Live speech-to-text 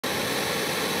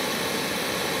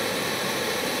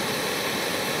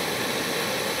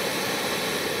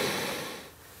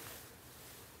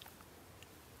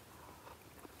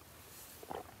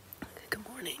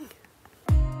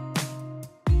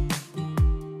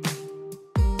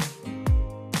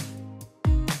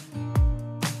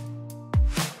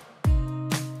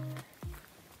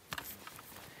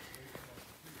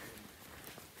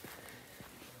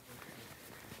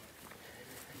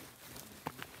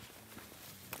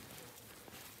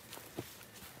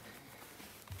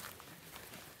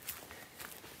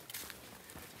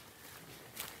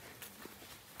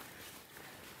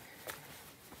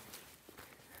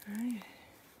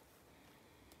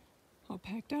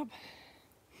packed up,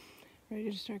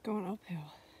 ready to start going uphill.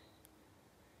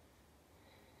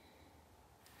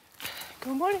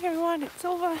 Good morning, everyone. It's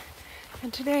Silva,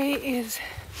 and today is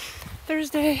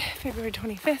Thursday, February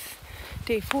 25th,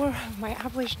 day 4 of my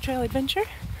Appalachian Trail adventure.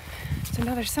 It's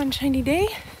another sunshiny day,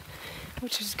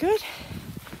 which is good.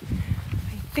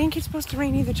 I think it's supposed to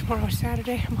rain either tomorrow or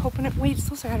Saturday. I'm hoping it waits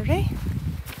till Saturday.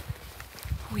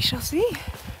 We shall see.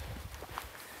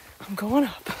 I'm going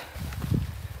up.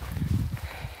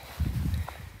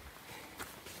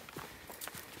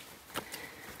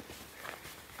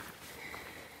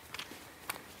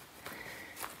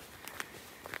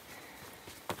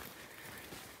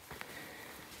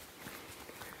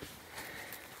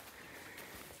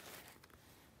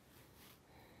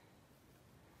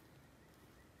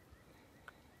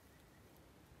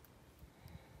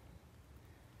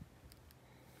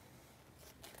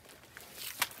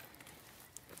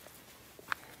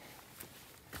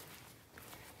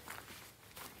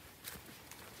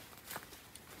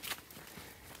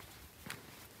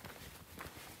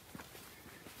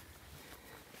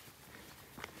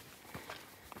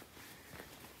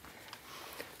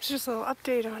 Just a little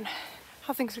update on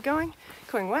how things are going.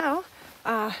 Going well,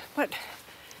 but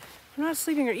I'm not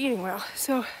sleeping or eating well.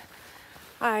 So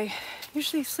I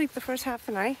usually sleep the first half of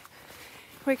the night,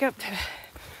 wake up to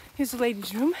use the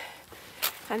ladies' room,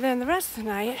 and then the rest of the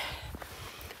night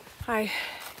I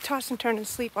toss and turn and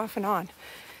sleep off and on.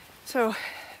 So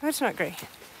that's not great.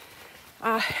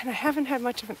 And I haven't had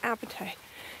much of an appetite.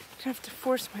 I have to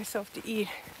force myself to eat.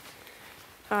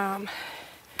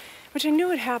 Which I knew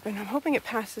would happen. I'm hoping it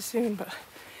passes soon, but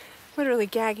literally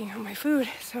gagging on my food.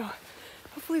 So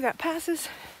hopefully that passes.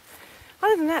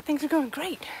 Other than that, things are going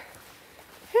great.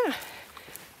 Yeah,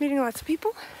 meeting lots of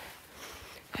people.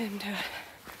 And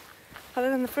other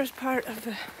than the first part of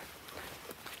the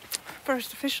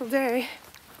first official day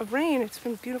of rain, it's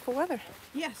been beautiful weather.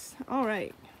 Yes, all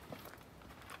right.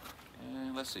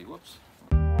 Let's see, whoops.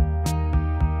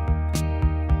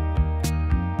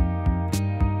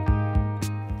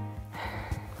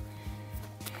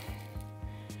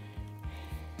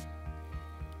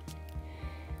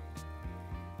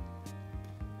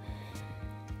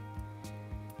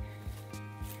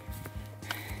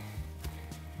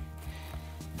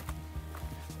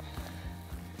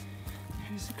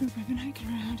 There's the group I've been hiking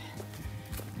around.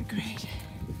 They're great.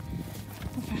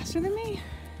 They're faster than me.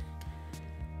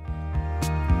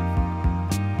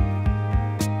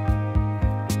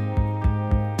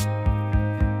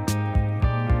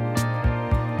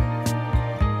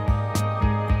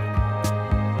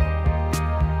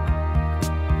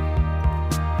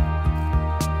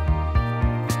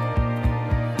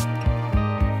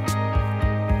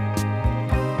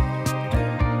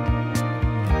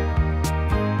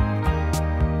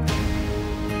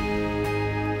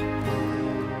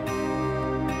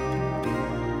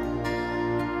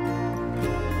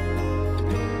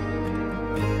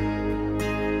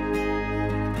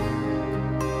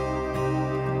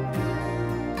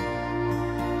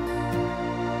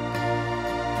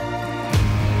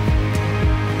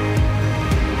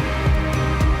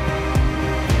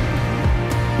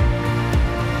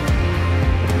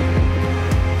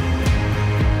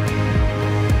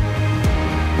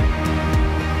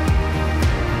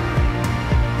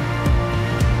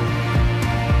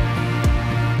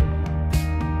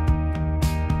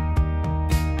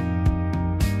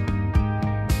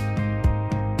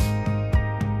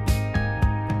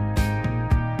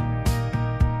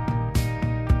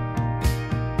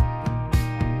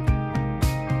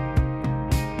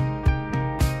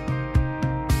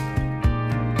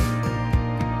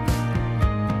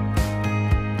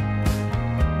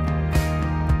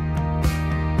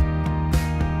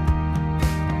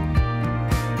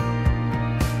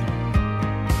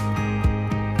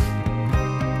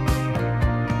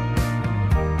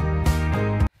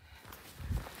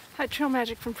 That trail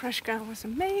magic from Fresh Ground was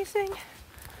amazing.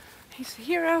 He's a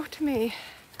hero to me.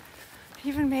 He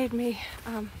even made me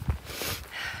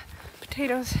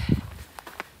potatoes,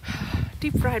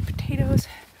 deep fried potatoes,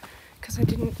 because I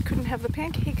couldn't have the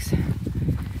pancakes.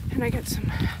 And I got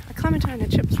a clementine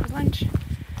and chips for lunch.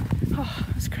 Oh,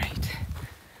 it was great.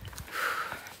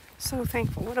 So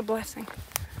thankful, what a blessing.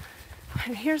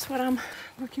 And here's what I'm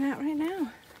looking at right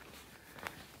now.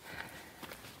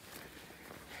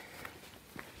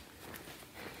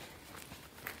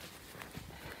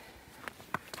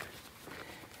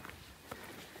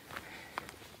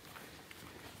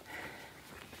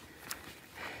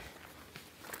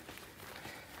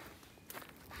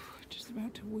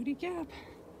 About to Woody Gap.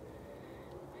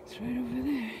 It's right over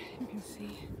there. You can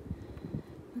see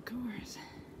the cars.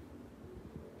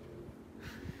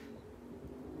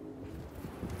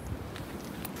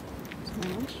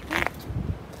 lunch break.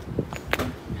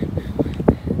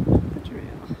 The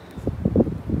trail.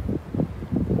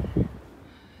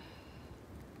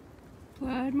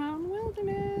 Blood Mountain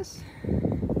Wilderness.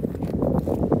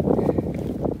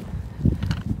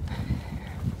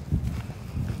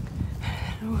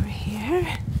 Over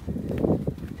here.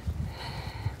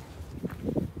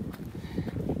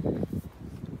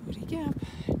 Woody Gap.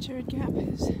 Jared Gap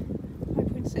is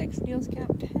 5.6. Neil's Gap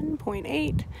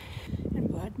 10.8. And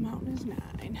Blood Mountain is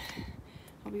 9.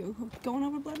 I'll be going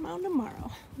over Blood Mountain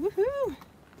tomorrow. Woohoo!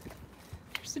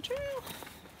 There's the trail.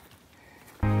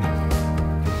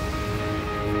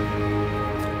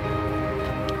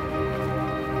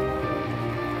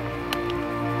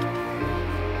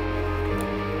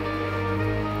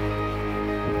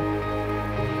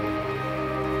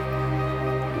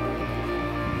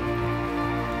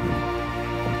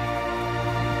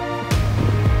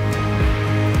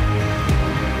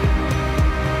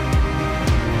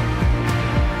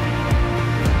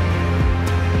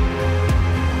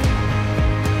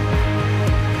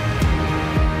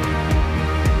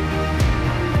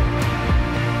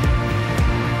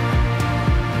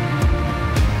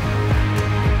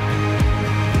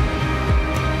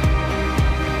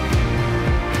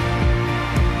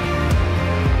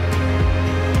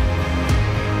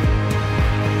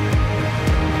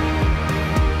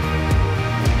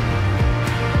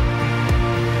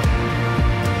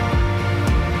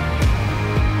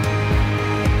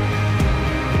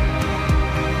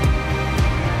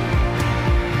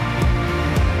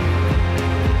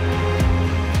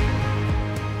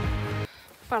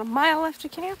 About a mile left to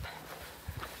camp,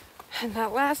 and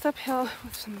that last uphill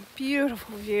with some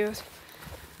beautiful views,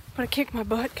 but it kicked my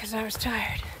butt because I was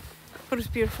tired, but it was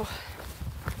beautiful.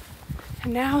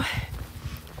 And now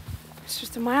it's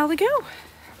just a mile to go.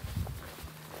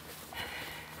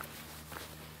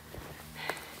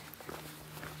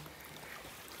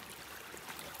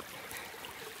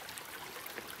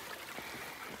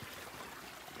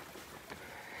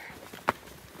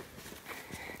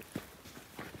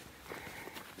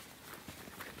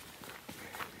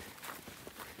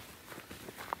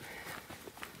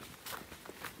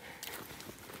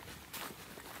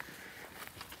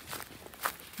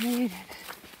 Made it.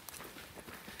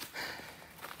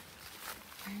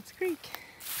 It's Creek.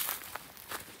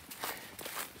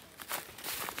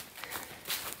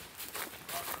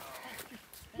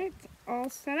 It's all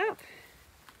set up.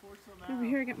 Over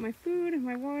here I got my food and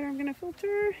my water I'm gonna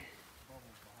filter.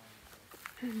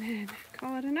 And then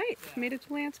call it a night. Made it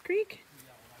to Lance Creek.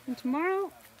 And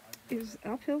tomorrow is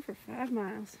uphill for 5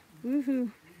 miles.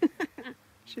 Woohoo.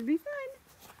 Should be fun.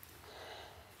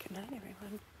 Good night,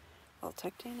 everyone. All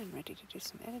tucked in and ready to do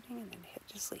some editing and then hit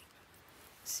to sleep.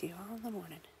 See you all in the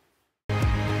morning.